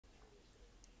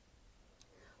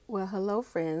Well, hello,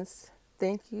 friends.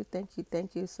 Thank you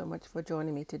so much for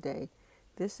joining me today.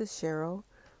 This is Cheryl.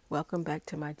 Welcome back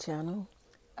to my channel.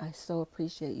 I so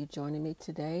appreciate you joining me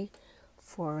today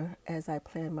for as I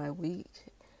plan my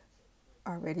week.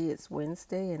 Already it's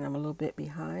Wednesday and I'm a little bit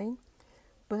behind,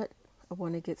 but I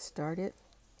want to get started.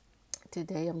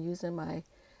 Today I'm using my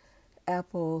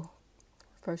Apple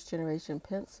first generation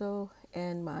pencil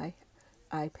and my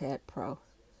iPad Pro.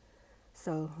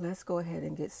 So let's go ahead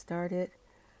and get started.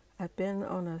 I've been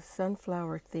on a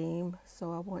sunflower theme,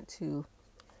 so I want to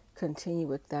continue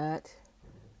with that.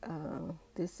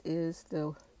 This is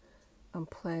I'm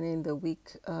planning the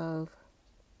week of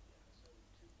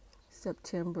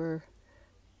September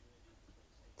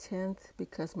 10th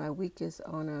because my week is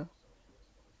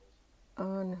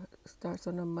starts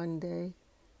on a Monday.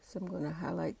 So I'm going to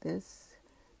highlight this.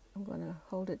 I'm going to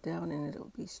hold it down and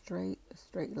it'll be a straight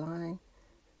line,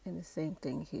 and the same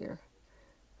thing here.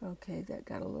 Okay, that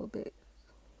got a little bit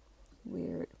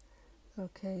weird.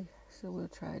 Okay, so we'll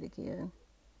try it again.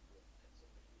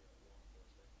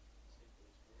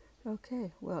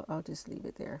 Okay, well, I'll just leave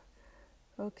it there.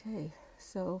 Okay,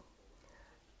 so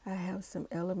I have some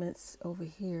elements over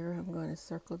here. I'm going to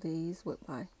circle these with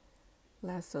my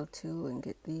lasso tool and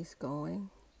get these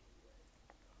going.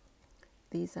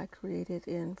 These I created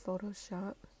in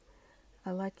Photoshop. I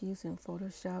like using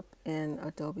Photoshop and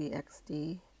Adobe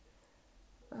XD.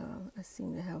 I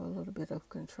seem to have a little bit of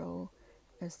control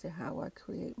as to how I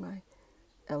create my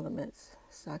elements.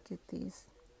 So I get these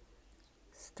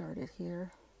started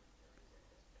here.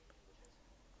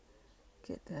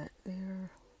 Get that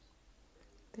there,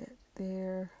 that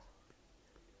there.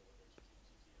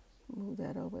 Move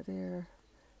that over there.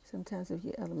 Sometimes if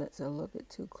your elements are a little bit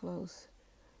too close,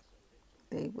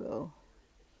 you'll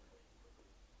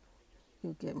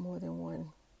get more than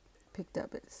one picked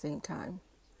up at the same time.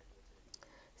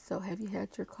 So have you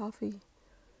had your coffee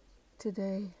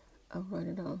today? I'm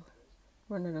running a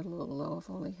little low. I've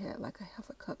only had like a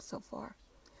half a cup so far.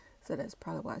 So that's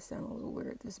probably why I sound a little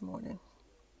weird this morning.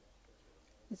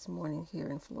 It's morning here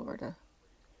in Florida.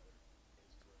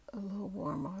 A little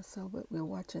warm also, but we're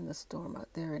watching the storm out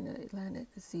there in the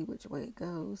Atlantic to see which way it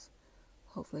goes.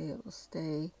 Hopefully it will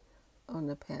stay on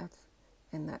the path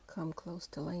and not come close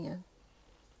to land.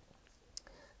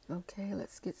 Okay,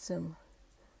 let's get some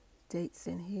dates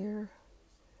in here.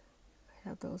 I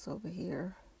have those over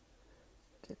here.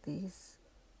 Get these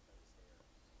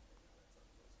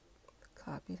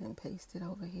copied and pasted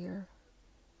over here.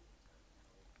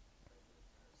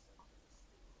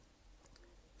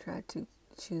 Try to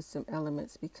choose some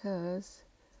elements because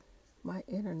my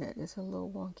internet is a little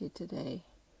wonky today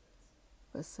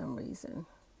for some reason.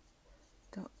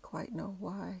 Don't quite know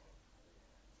why.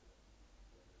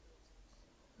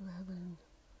 11,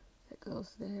 that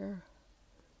goes there.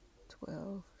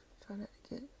 12, try not to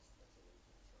get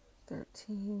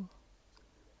 13.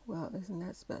 Well, isn't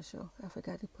that special? I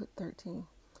forgot to put 13.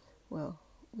 Well,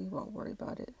 we won't worry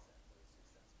about it.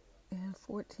 And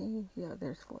 14, yeah,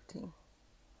 there's 14.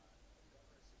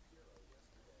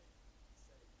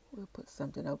 We'll put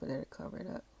something over there to cover it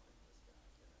up.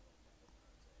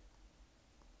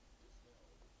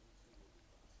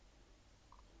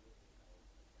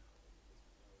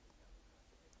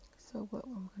 So what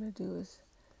I'm going to do is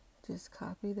just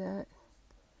copy that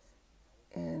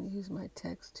and use my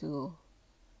text tool.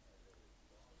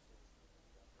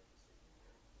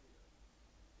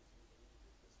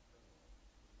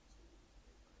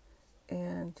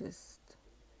 And just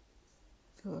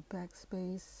do a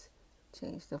backspace,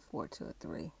 change the 4 to a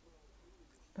 3.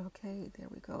 Okay, there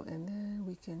we go. And then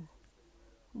we can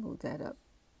move that up.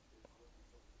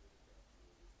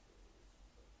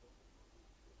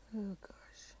 Oh gosh.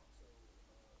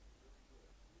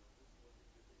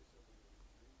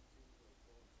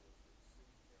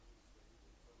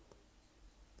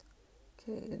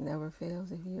 Okay, it never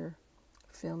fails if you're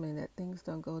filming that things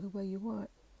don't go the way you want.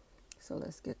 So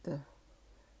let's get the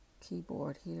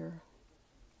keyboard here,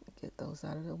 get those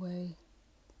out of the way.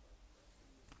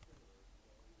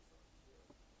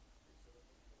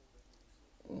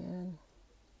 And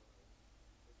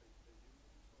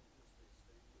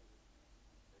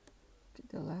get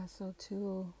the lasso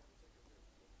tool.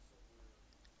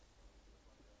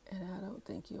 And I don't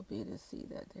think you'll be able to see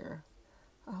that there.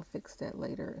 I'll fix that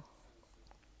later.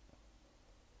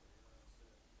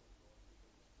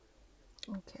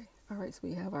 Okay, all right, so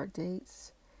we have our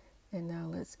dates. And now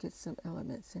let's get some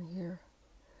elements in here.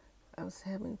 I was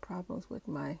having problems with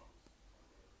my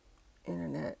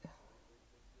internet.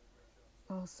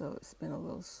 Also, it's been a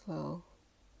little slow.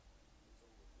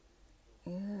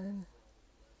 And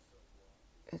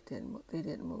they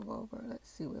didn't move over. Let's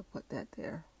see, we'll put that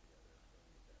there.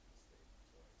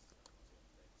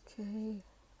 Okay.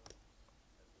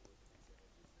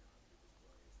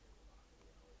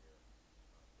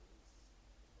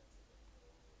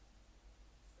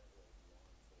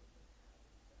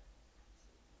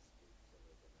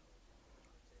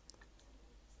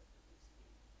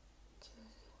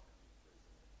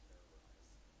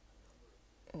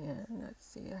 And let's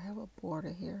see, I have a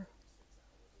border here.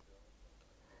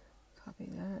 Copy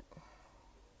that.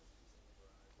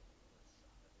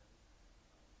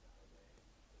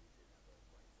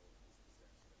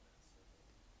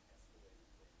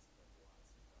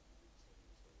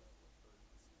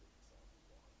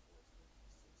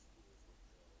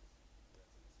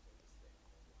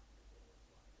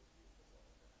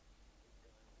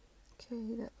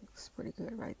 Okay, that looks pretty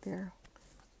good right there.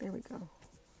 There we go.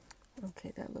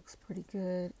 Okay, that looks pretty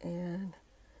good. And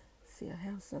see, I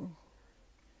have some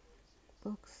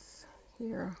books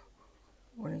here.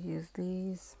 I want to use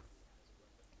these.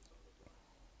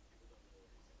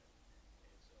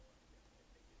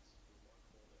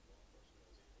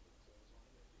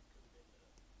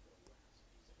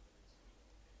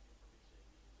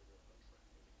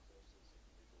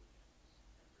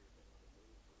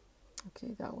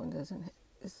 Okay, that one doesn't,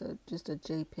 it's just a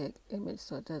JPEG image,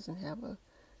 so it doesn't have a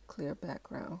clear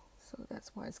background. So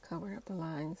that's why it's covering up the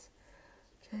lines.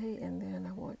 Okay, and then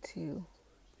I want to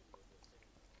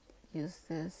use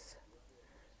this,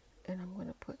 and I'm going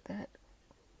to put that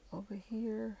over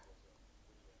here.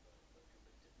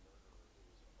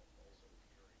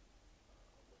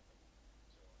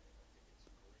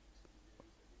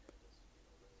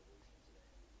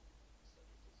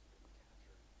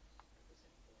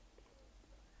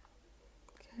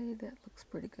 Okay, that looks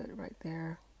pretty good right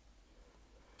there.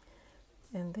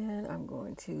 And then I'm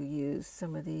going to use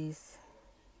some of these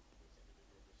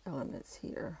elements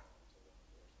here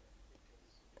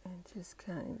and just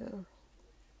kind of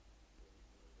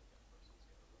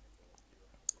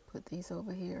put these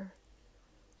over here.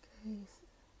 Okay,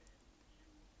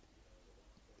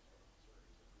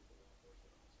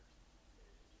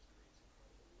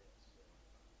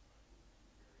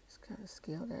 just kind of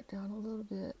scale that down a little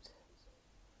bit.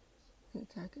 I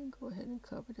think I can go ahead and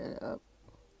cover that up.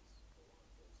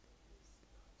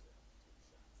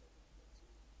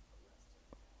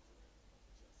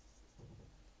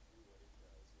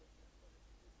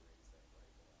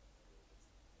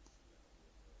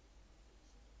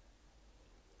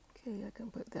 Okay, I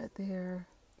can put that there.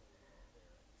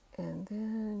 And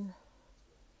then,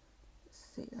 let's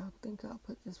see, I think I'll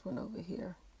put this one over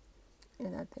here.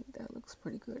 And I think that looks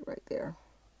pretty good right there.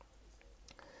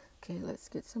 Okay, let's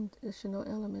get some additional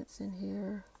elements in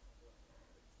here.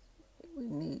 We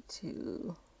need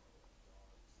to,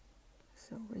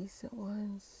 some recent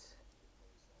ones.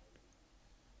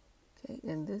 Okay,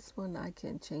 and this one I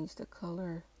can change the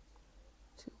color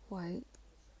to white,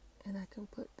 and I can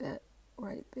put that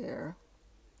right there.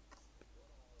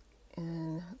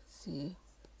 And let's see,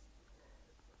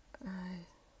 I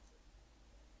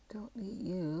don't need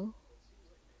you.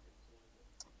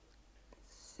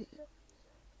 Let's see,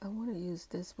 I want to use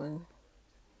this one.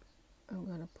 I'm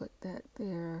going to put that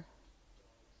there.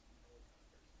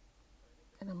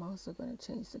 And I'm also going to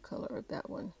change the color of that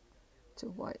one to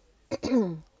white.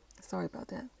 Sorry about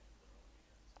that.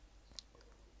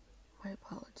 My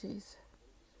apologies.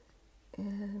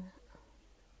 And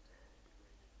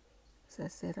as I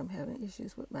said, I'm having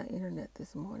issues with my internet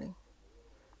this morning.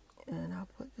 And I'll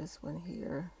put this one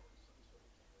here.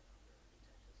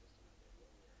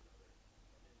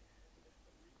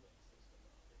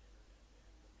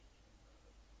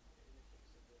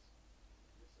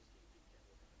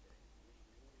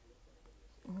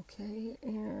 Okay,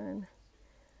 and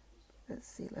let's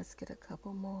see, let's get a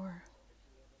couple more.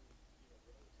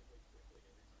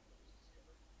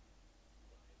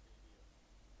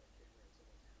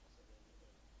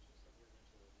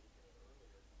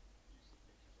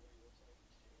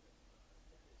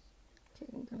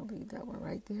 Okay, I'm going to leave that one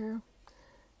right there.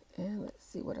 And let's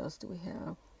see, what else do we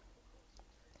have?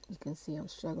 You can see I'm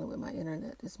struggling with my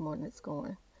internet this morning. It's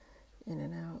going in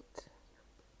and out.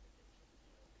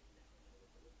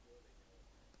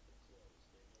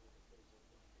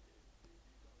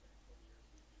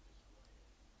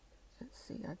 Let's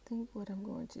see, I think what I'm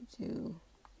going to do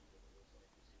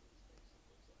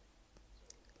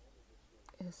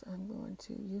is I'm going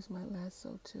to use my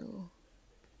lasso tool.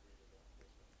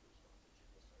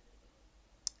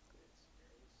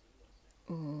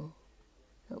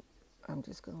 Nope, I'm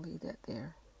just going to leave that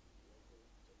there.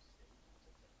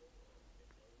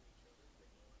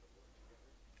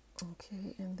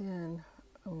 Okay, and then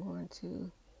I'm going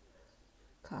to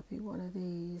copy one of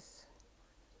these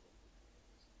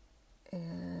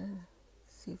And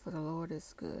see, for the Lord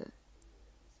is good.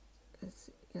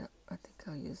 Yeah, I think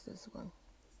I'll use this one.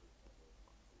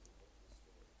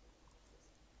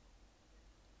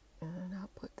 And I'll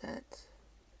put that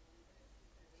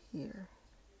here.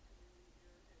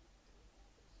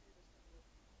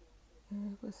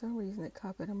 And for some reason it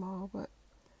copied them all, but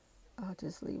I'll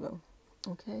just leave them.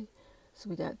 Okay, so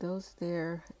we got those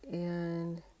there,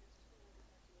 and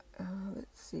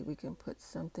let's see, we can put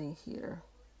something here.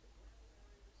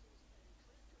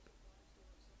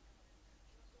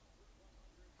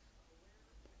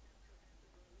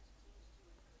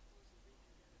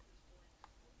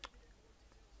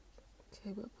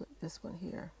 Okay, we'll put this one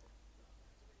here.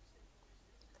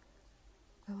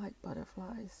 I like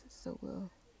butterflies, so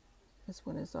this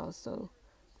one is also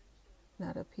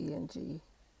not a PNG.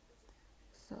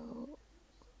 So,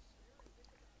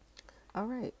 all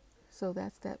right, so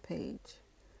that's that page.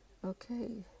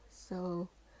 Okay, so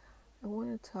I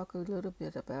want to talk a little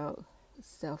bit about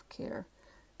self-care.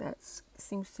 That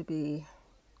seems to be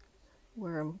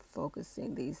where I'm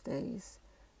focusing these days,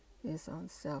 is on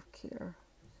self-care.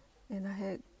 And I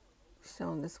had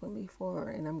shown this one before,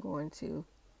 and I'm going to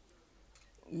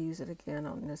use it again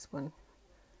on this one.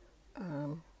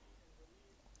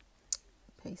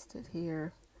 Paste it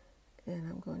here, and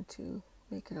I'm going to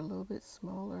make it a little bit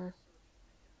smaller.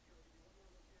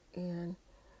 And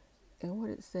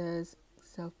what it says,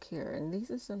 self-care. And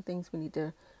these are some things we need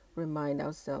to remind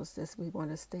ourselves that we want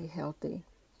to stay healthy.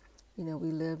 You know,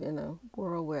 we live in a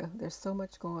world where there's so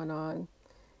much going on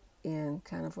in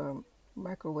kind of a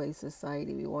microwave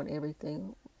society. We want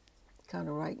everything kind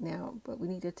of right now, but we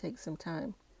need to take some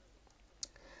time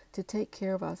to take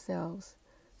care of ourselves.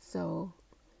 So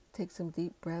take some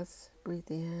deep breaths, breathe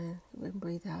in and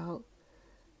breathe out,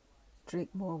 drink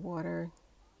more water,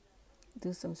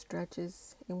 do some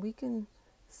stretches, and we can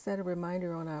set a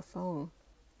reminder on our phone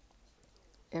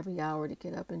every hour to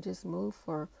get up and just move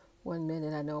for 1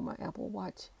 minute. I know my Apple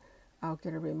Watch, I'll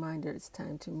get a reminder it's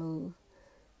time to move.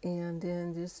 And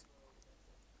then just,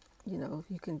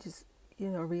 you can just,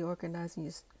 reorganize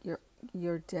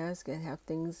your desk and have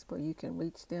things where you can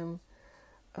reach them.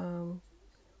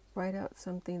 Write out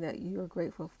something that you're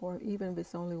grateful for, even if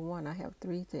it's only one. I have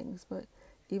 3 things, but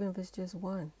even if it's just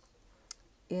one.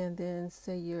 And then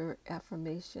say your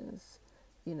affirmations,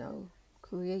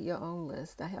 create your own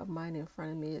list. I have mine in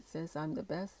front of me. It says, I'm the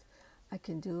best. I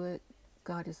can do it.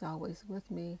 God is always with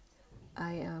me.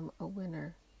 I am a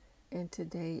winner. And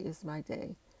today is my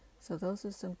day. So those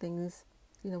are some things,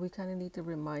 we kind of need to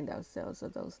remind ourselves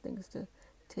of those things to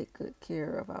take good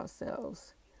care of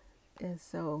ourselves. And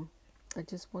so I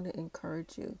just want to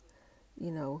encourage you,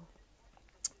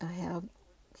 I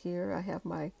have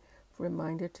my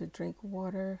reminder to drink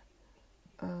water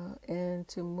and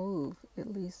to move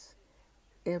at least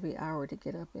every hour, to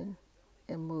get up and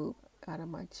move out of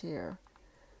my chair.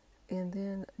 And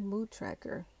then mood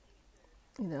tracker,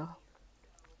 how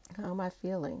am I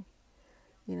feeling?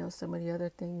 Some of the other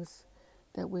things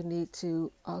that we need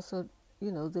to also,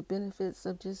 the benefits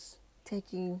of just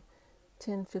taking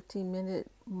 10-15 minute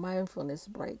mindfulness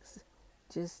breaks,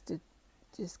 just to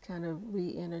kind of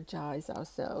re-energize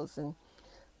ourselves. And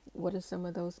what are some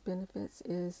of those benefits?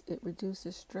 Is it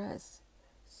reduces stress.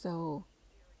 So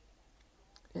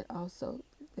it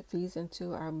feeds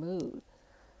into our mood.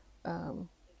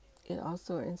 It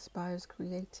also inspires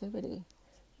creativity.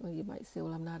 Well, you might say,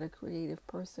 well, I'm not a creative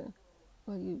person.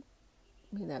 Well, you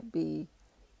may not be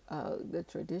the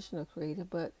traditional creative,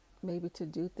 but maybe to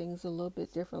do things a little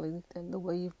bit differently than the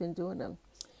way you've been doing them.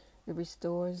 It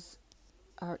restores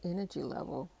our energy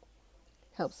level,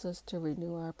 helps us to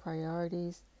renew our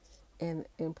priorities, and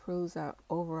improves our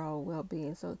overall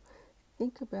well-being. So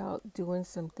think about doing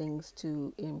some things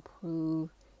to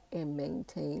improve and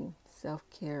maintain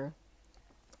self-care,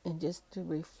 and just to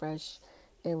refresh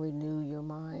and renew your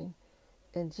mind.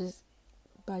 And just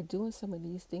by doing some of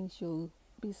these things, you'll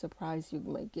be surprised. You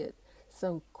might get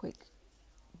some quick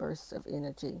bursts of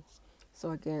energy.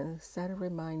 So again, set a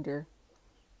reminder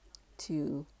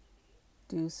to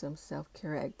do some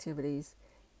self-care activities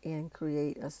and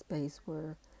create a space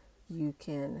where you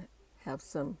can have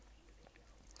some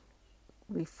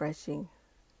refreshing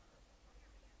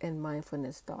and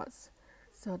mindfulness thoughts.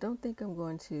 So I don't think I'm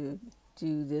going to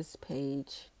do this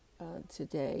page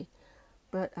today,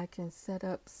 but I can set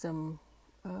up some,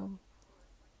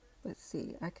 let's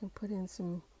see, I can put in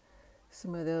some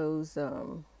of those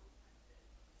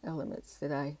elements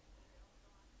that I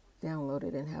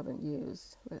downloaded and haven't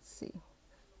used. Let's see,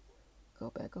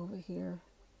 go back over here,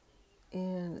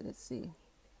 and let's see,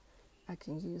 I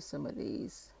can use some of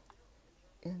these.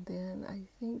 And then I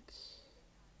think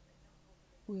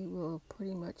we will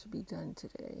pretty much be done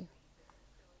today.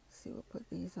 See, we'll put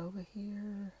these over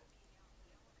here.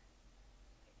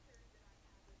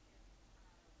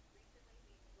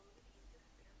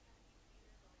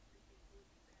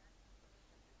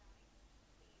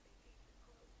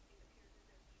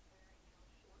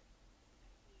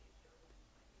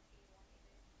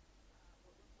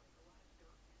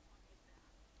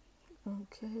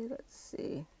 Okay, let's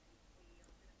see.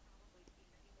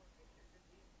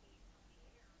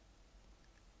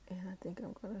 And I think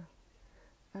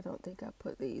I don't think I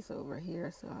put these over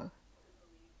here, so I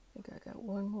think I got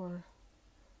one more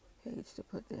page to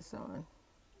put this on.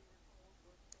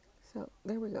 So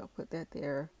there we go, put that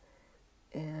there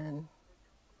and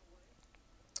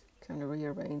kind of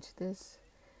rearrange this.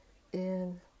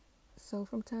 And so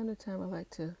from time to time, I like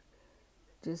to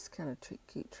just kind of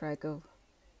keep track of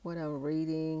what I'm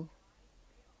reading,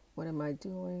 what am I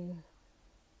doing,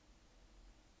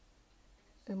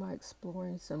 am I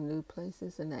exploring some new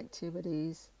places and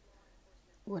activities,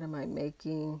 what am I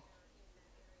making.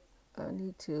 I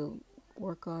need to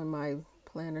work on my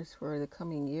planners for the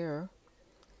coming year.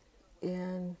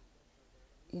 And,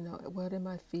 what am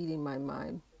I feeding my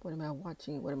mind? What am I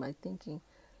watching? What am I thinking?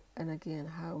 And again,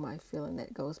 how am I feeling?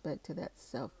 That goes back to that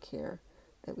self-care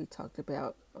that we talked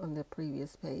about on the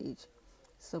previous page.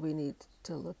 So we need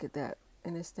to look at that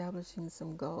and establishing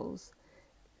some goals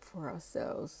for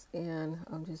ourselves. And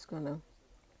I'm just going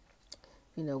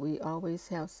to, we always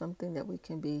have something that we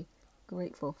can be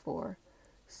grateful for.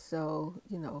 So,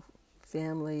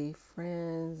 family,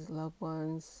 friends, loved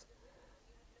ones,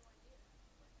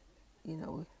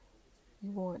 you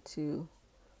want to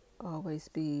always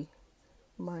be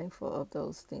mindful of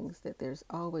those things, that there's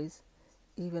always,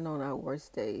 even on our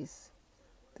worst days,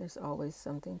 there's always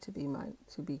something to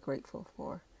be grateful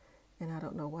for. And I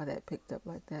don't know why that picked up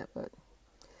like that, but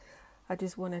I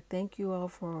just want to thank you all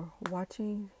for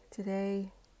watching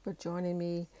today, for joining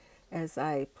me as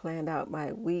I planned out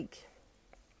my week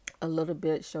a little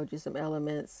bit, showed you some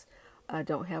elements. I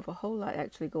don't have a whole lot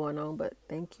actually going on, but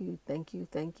thank you, thank you,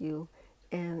 thank you.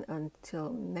 And until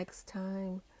next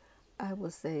time, I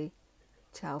will say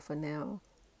ciao for now,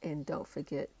 and don't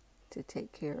forget to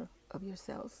take care of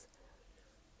yourselves.